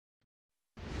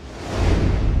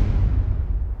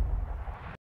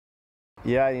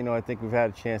Yeah, I think we've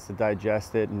had a chance to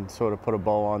digest it and sort of put a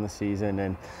bow on the season,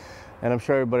 and I'm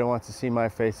sure everybody wants to see my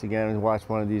face again and watch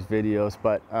one of these videos.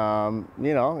 But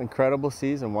incredible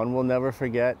season, one we'll never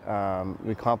forget.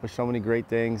 We accomplished so many great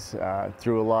things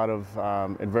through a lot of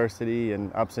adversity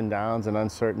and ups and downs and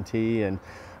uncertainty, and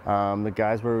the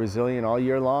guys were resilient all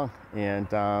year long. And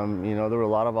there were a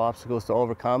lot of obstacles to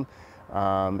overcome.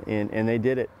 And they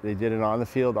did it. They did it on the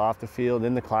field, off the field,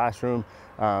 in the classroom.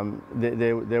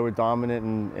 They were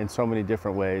dominant in so many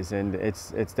different ways, and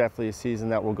it's definitely a season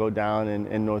that will go down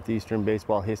in Northeastern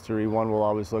baseball history. One we'll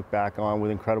always look back on with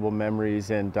incredible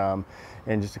memories, and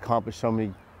just accomplished so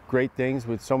many great things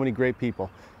with so many great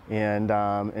people. And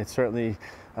it's certainly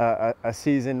a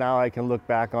season now I can look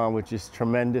back on with just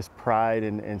tremendous pride,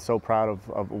 and so proud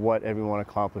of what everyone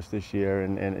accomplished this year,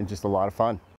 and just a lot of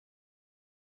fun.